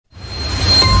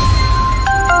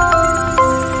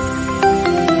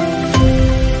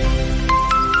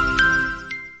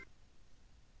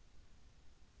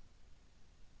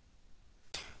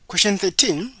Question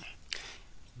 13.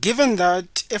 Given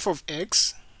that f of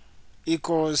x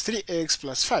equals 3x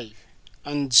plus 5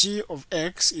 and g of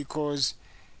x equals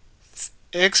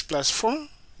x plus 4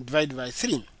 divided by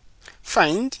 3,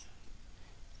 find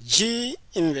g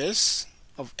inverse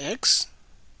of x,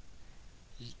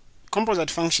 composite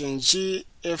function g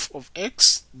f of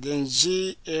x, then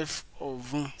g f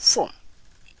of 4.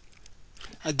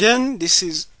 Again, this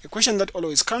is a question that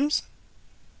always comes.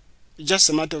 It's just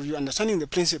a matter of you understanding the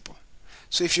principle.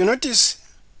 So if you notice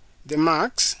the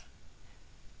marks,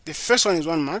 the first one is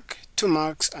 1 mark, 2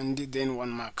 marks, and then 1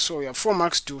 mark. So we have 4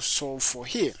 marks to solve for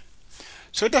here.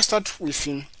 So let us start with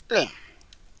A.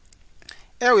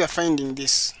 A, we are finding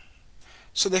this.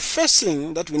 So the first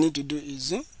thing that we need to do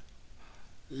is,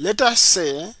 let us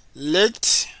say,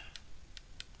 let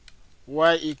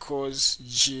y equals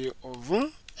g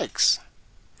of x.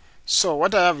 So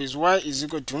what I have is y is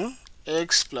equal to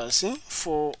x plus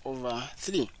 4 over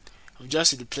 3. I've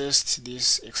just replaced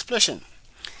this expression.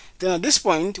 Then at this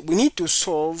point, we need to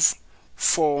solve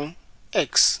for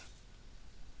x.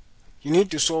 You need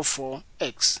to solve for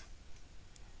x.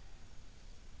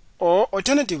 Or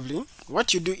alternatively,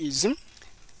 what you do is,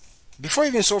 before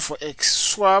you even solve for x,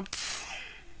 swap.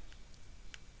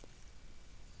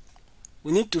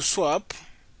 We need to swap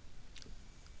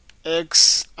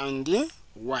x and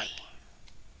y.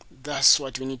 That's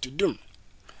what we need to do.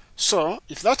 So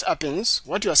if that happens,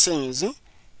 what you are saying is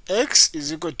x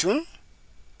is equal to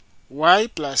y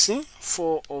plus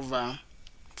 4 over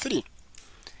 3.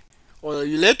 Or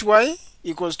you let y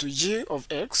equals to g of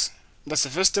x. That's the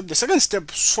first step. The second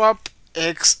step, swap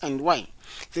x and y.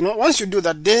 Then once you do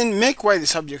that, then make y the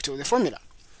subject of the formula.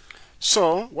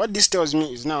 So what this tells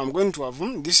me is, now I'm going to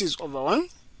have, this is over 1,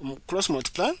 cross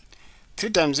multiply, 3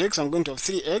 times x, I'm going to have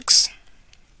 3x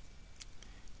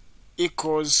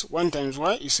equals 1 times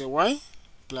y is a y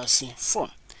plus 4.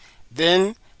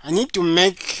 Then I need to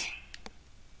make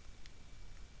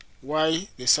y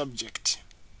the subject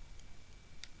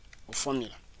of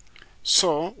formula.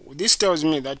 So this tells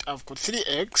me that I've got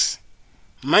 3x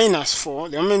minus 4.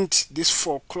 The moment this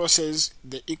 4 crosses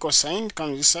the equal sign,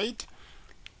 comes this side,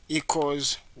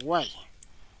 equals y.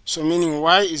 So meaning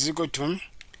y is equal to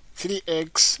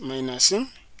 3x minus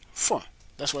 4.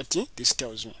 That's what this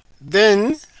tells me.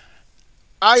 Then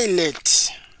I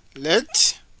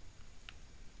let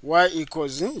y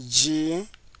equals g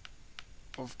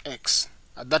of x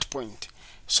at that point.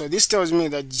 So this tells me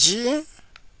that g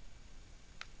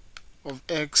of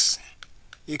x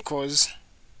equals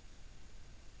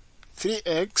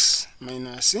 3x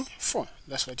minus 4.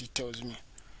 That's what it tells me.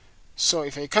 So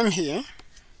if I come here,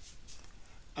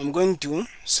 I'm going to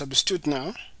substitute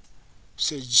now.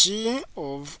 So g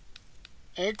of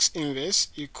x inverse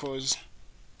equals,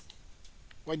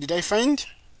 what did I find?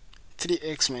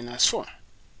 3x minus 4.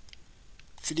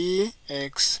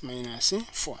 3x minus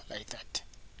 4, like that.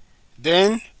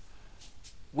 Then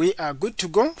we are good to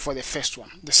go for the first one.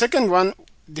 The second one,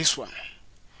 this one,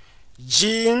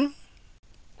 g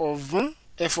of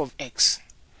f of x.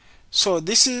 So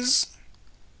this is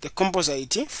the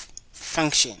composite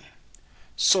function.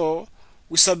 So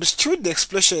we substitute the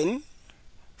expression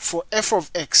for f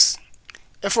of x.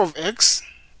 F of x,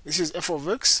 this is f of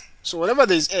x. So whatever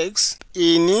there is x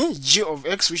in g of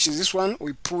x, which is this one,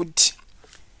 we put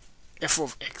f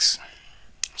of x.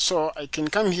 So I can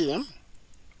come here,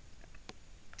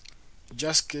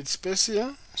 just get space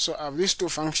here. So I have these two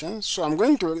functions. So I'm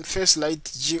going to first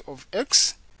write g of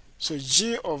x. So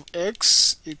g of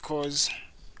x equals,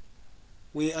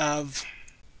 we have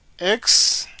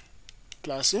x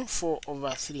plus 4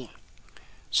 over 3.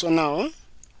 So now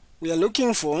we are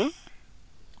looking for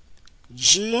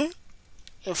g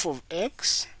f of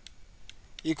x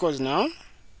equals, now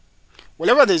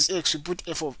wherever there is x, we put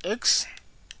f of x,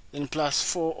 then plus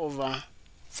 4 over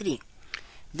 3.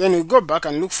 Then we go back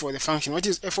and look for the function. What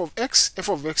is f of x? F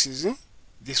of x is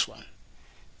this one,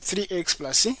 3x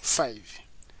plus 5.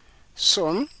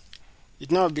 So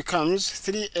it now becomes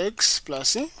 3x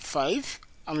plus 5.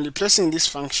 I'm replacing this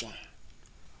function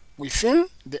within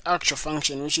the actual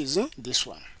function, which is this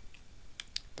one.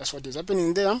 That's what is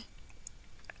happening there.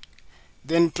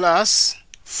 Then plus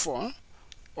 4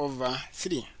 over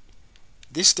 3.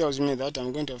 This tells me that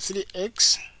I'm going to have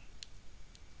 3x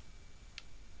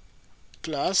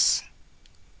plus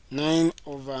 9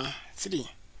 over 3,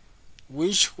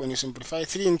 which when you simplify,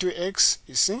 3 into x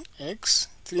is x,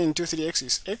 3 into 3x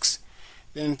is x,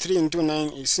 then 3 into 9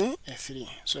 is 3.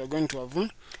 So we're going to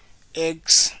have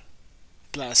x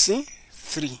plus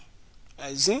 3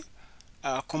 as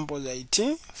our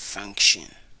composite function.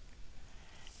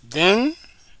 Then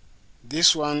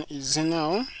this one is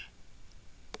now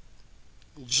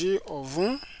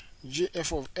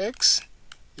gf of x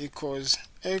equals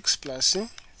x plus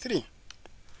 3.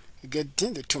 You get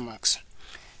the 2 marks.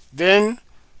 Then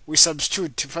we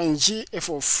substitute to find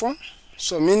gf of 4.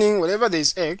 So meaning wherever there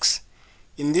is x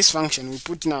in this function, we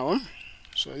put now.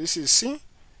 So this is C,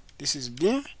 this is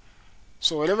B.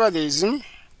 So wherever there is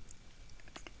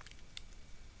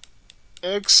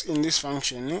x in this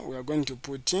function, we are going to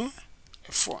put a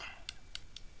 4.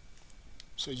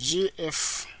 So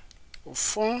gf of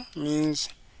 4 means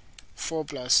 4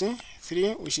 plus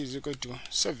 3, which is equal to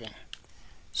 7.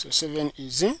 So 7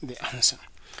 is the answer.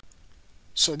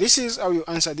 So this is how you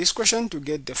answer this question to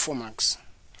get the 4 marks.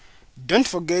 Don't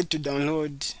forget to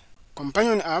download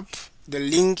Companion app. The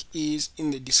link is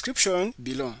in the description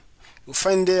below. You'll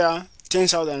find there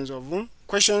tens of thousands of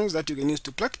questions that you can use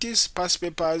to practice past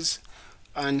papers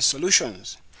and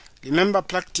solutions. Remember,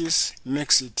 practice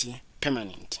makes it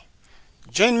permanent.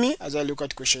 Join me as I look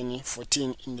at question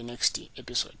 14 in the next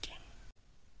episode.